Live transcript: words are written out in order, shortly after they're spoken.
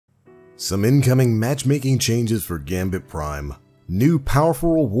Some incoming matchmaking changes for Gambit Prime, new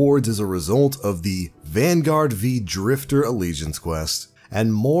powerful rewards as a result of the Vanguard v Drifter Allegiance quest,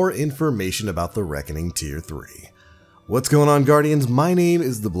 and more information about the Reckoning Tier 3. What's going on, Guardians? My name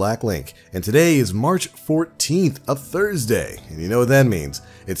is the Black Link, and today is March 14th, a Thursday, and you know what that means.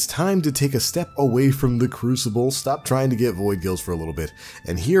 It's time to take a step away from the Crucible, stop trying to get void kills for a little bit,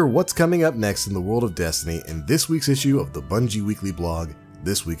 and hear what's coming up next in the world of Destiny in this week's issue of the Bungie Weekly blog,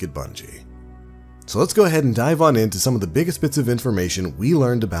 This Week at Bungie. So let's go ahead and dive on into some of the biggest bits of information we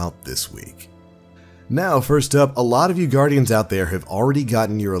learned about this week. Now, first up, a lot of you Guardians out there have already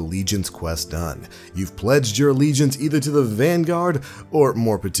gotten your Allegiance quest done. You've pledged your allegiance either to the Vanguard, or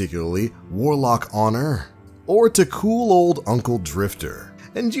more particularly, Warlock Honor, or to cool old Uncle Drifter.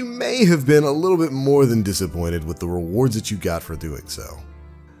 And you may have been a little bit more than disappointed with the rewards that you got for doing so.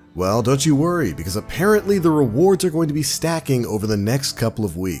 Well, don't you worry, because apparently the rewards are going to be stacking over the next couple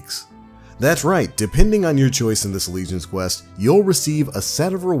of weeks. That's right, depending on your choice in this Allegiance quest, you'll receive a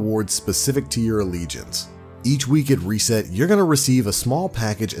set of rewards specific to your allegiance. Each week at reset, you're going to receive a small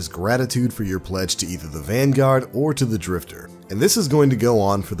package as gratitude for your pledge to either the Vanguard or to the Drifter, and this is going to go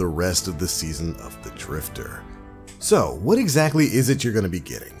on for the rest of the season of the Drifter. So, what exactly is it you're going to be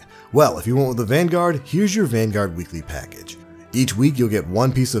getting? Well, if you went with the Vanguard, here's your Vanguard weekly package. Each week you'll get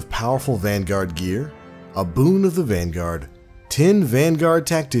one piece of powerful Vanguard gear, a boon of the Vanguard, 10 Vanguard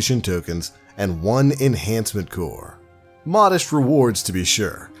Tactician tokens, and 1 enhancement core. Modest rewards to be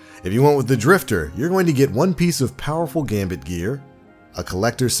sure. If you went with the Drifter, you're going to get one piece of powerful Gambit gear, a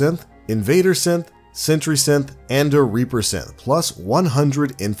Collector Synth, Invader Synth, Sentry Synth, and a Reaper Synth, plus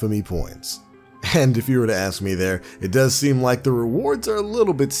 100 infamy points. And if you were to ask me there, it does seem like the rewards are a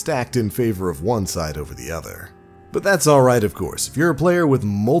little bit stacked in favor of one side over the other. But that's alright, of course. If you're a player with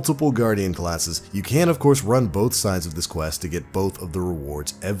multiple Guardian classes, you can of course run both sides of this quest to get both of the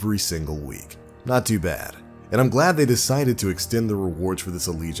rewards every single week. Not too bad. And I'm glad they decided to extend the rewards for this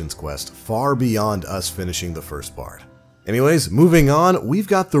Allegiance quest far beyond us finishing the first part. Anyways, moving on, we've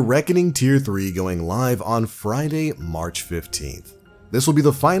got the Reckoning Tier 3 going live on Friday, March 15th. This will be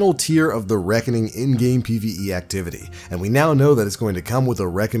the final tier of the Reckoning in-game PvE activity, and we now know that it's going to come with a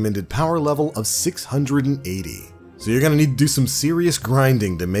recommended power level of 680. So you're going to need to do some serious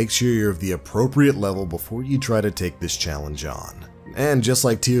grinding to make sure you're of the appropriate level before you try to take this challenge on. And just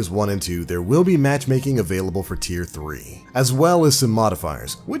like tiers 1 and 2, there will be matchmaking available for tier 3, as well as some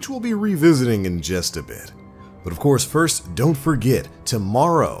modifiers, which we'll be revisiting in just a bit. But of course, first, don't forget,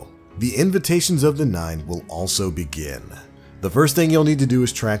 tomorrow, the Invitations of the Nine will also begin. The first thing you'll need to do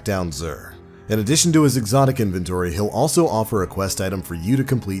is track down Zur. In addition to his exotic inventory, he'll also offer a quest item for you to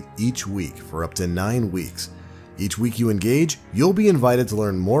complete each week for up to 9 weeks. Each week you engage, you'll be invited to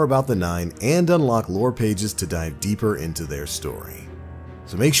learn more about the Nine and unlock lore pages to dive deeper into their story.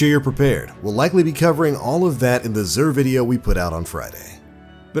 So make sure you're prepared. We'll likely be covering all of that in the Zur video we put out on Friday.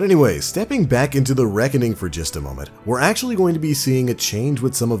 But anyways, stepping back into the Reckoning for just a moment, we're actually going to be seeing a change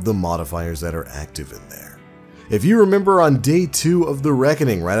with some of the modifiers that are active in there. If you remember on day 2 of the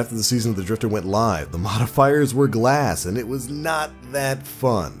Reckoning, right after the season of the Drifter went live, the modifiers were glass and it was not that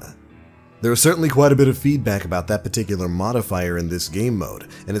fun. There was certainly quite a bit of feedback about that particular modifier in this game mode,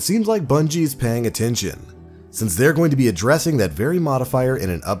 and it seems like Bungie is paying attention, since they're going to be addressing that very modifier in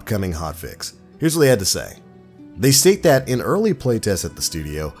an upcoming hotfix. Here's what they had to say. They state that in early playtests at the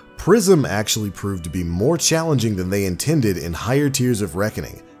studio, Prism actually proved to be more challenging than they intended in higher tiers of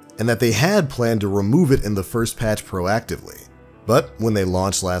Reckoning, and that they had planned to remove it in the first patch proactively. But when they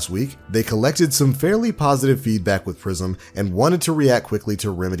launched last week, they collected some fairly positive feedback with Prism and wanted to react quickly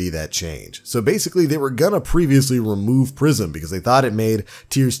to remedy that change. So basically they were gonna previously remove Prism because they thought it made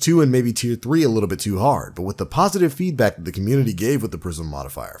tiers 2 and maybe tier 3 a little bit too hard. But with the positive feedback that the community gave with the Prism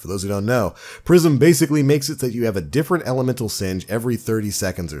modifier, for those who don't know, Prism basically makes it so that you have a different elemental singe every 30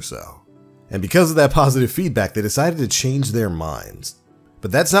 seconds or so. And because of that positive feedback, they decided to change their minds.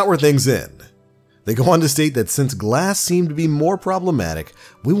 But that's not where things end. They go on to state that since glass seemed to be more problematic,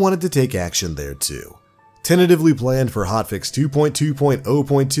 we wanted to take action there too. Tentatively planned for hotfix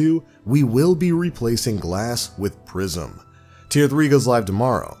 2.2.0.2, we will be replacing glass with Prism. Tier 3 goes live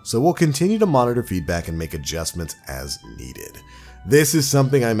tomorrow, so we'll continue to monitor feedback and make adjustments as needed. This is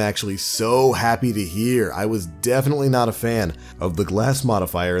something I'm actually so happy to hear. I was definitely not a fan of the glass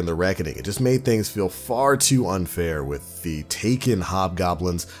modifier in the Reckoning. It just made things feel far too unfair with the Taken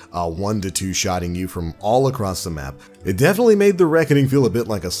hobgoblins 1 to 2 shotting you from all across the map. It definitely made the Reckoning feel a bit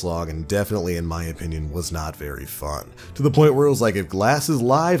like a slog, and definitely in my opinion was not very fun. To the point where it was like, if glass is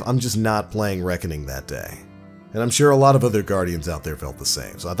live, I'm just not playing Reckoning that day. And I'm sure a lot of other Guardians out there felt the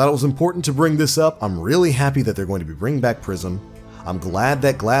same. So I thought it was important to bring this up. I'm really happy that they're going to be bringing back Prism. I'm glad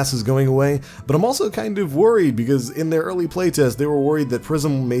that glass is going away, but I'm also kind of worried because in their early playtest they were worried that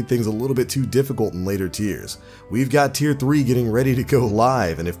Prism made things a little bit too difficult in later tiers. We've got tier 3 getting ready to go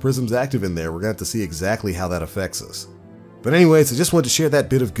live, and if Prism's active in there, we're going to have to see exactly how that affects us. But anyways, I just wanted to share that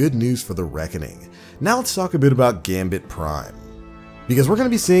bit of good news for the Reckoning. Now let's talk a bit about Gambit Prime, because we're going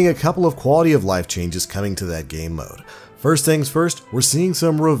to be seeing a couple of quality of life changes coming to that game mode. First things first, we're seeing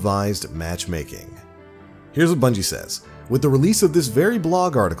some revised matchmaking. Here's what Bungie says. With the release of this very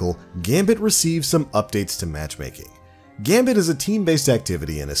blog article, Gambit receives some updates to matchmaking. Gambit is a team-based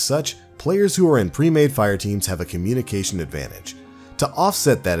activity, and as such, players who are in pre-made fire teams have a communication advantage. To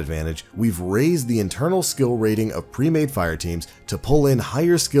offset that advantage, we've raised the internal skill rating of pre-made fire teams to pull in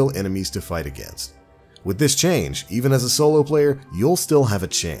higher skill enemies to fight against. With this change, even as a solo player, you'll still have a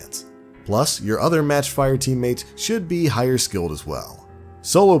chance. Plus, your other matched fire teammates should be higher skilled as well.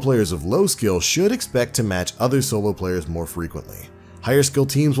 Solo players of low skill should expect to match other solo players more frequently. Higher skill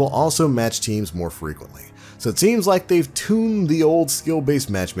teams will also match teams more frequently. So it seems like they've tuned the old skill-based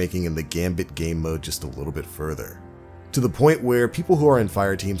matchmaking in the Gambit game mode just a little bit further, to the point where people who are in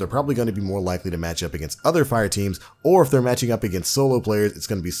fire teams are probably going to be more likely to match up against other fire teams, or if they're matching up against solo players, it's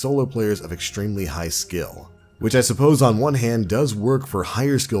going to be solo players of extremely high skill. Which I suppose on one hand does work for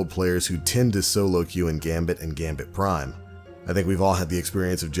higher skilled players who tend to solo queue in Gambit and Gambit Prime. I think we've all had the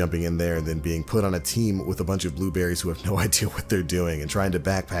experience of jumping in there and then being put on a team with a bunch of blueberries who have no idea what they're doing, and trying to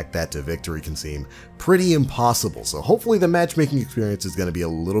backpack that to victory can seem pretty impossible, so hopefully the matchmaking experience is going to be a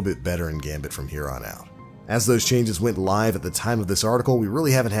little bit better in Gambit from here on out. As those changes went live at the time of this article, we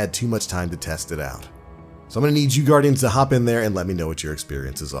really haven't had too much time to test it out. So I'm going to need you Guardians to hop in there and let me know what your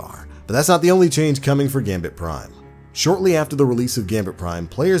experiences are. But that's not the only change coming for Gambit Prime. Shortly after the release of Gambit Prime,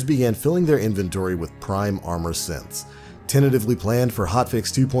 players began filling their inventory with Prime Armor Synths. Tentatively planned for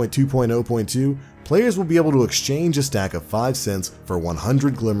hotfix 2.2.0.2, players will be able to exchange a stack of 5 synths for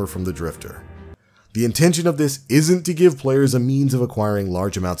 100 Glimmer from the Drifter. The intention of this isn't to give players a means of acquiring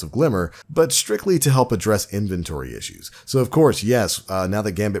large amounts of Glimmer, but strictly to help address inventory issues. So of course, yes, now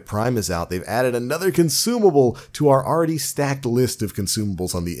that Gambit Prime is out, they've added another consumable to our already stacked list of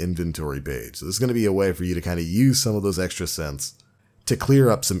consumables on the inventory page. So this is going to be a way for you to kind of use some of those extra cents to clear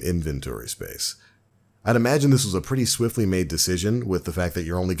up some inventory space. I'd imagine this was a pretty swiftly made decision with the fact that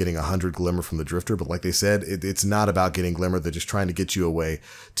you're only getting 100 Glimmer from the Drifter, but like they said, it's not about getting Glimmer, they're just trying to get you a way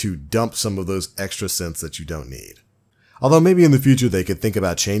to dump some of those extra synths that you don't need. Although maybe in the future they could think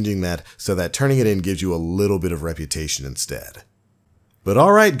about changing that so that turning it in gives you a little bit of reputation instead. But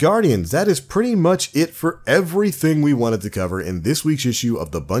alright Guardians, that is pretty much it for everything we wanted to cover in this week's issue of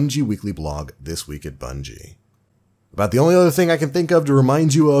the Bungie Weekly Blog, This Week at Bungie. About the only other thing I can think of to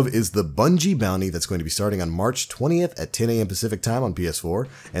remind you of is the Bungie Bounty that's going to be starting on March 20th at 10 AM Pacific Time on PS4,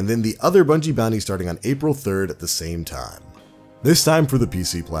 and then the other Bungie Bounty starting on April 3rd at the same time. This time for the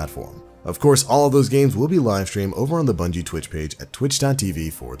PC platform. Of course, all of those games will be live streamed over on the Bungie Twitch page at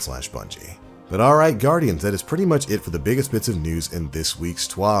twitch.tv/Bungie. But alright Guardians, that is pretty much it for the biggest bits of news in this week's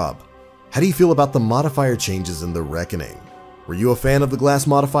TWAB. How do you feel about the modifier changes in the Reckoning? Were you a fan of the glass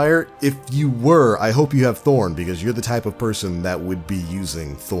modifier? If you were, I hope you have Thorn, because you're the type of person that would be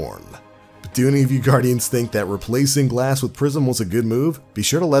using Thorn. But do any of you Guardians think that replacing glass with Prism was a good move? Be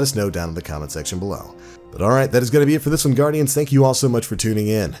sure to let us know down in the comment section below. But alright, that is going to be it for this one Guardians. Thank you all so much for tuning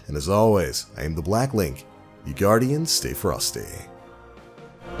in, and as always, I am the Black Link. You Guardians, stay frosty.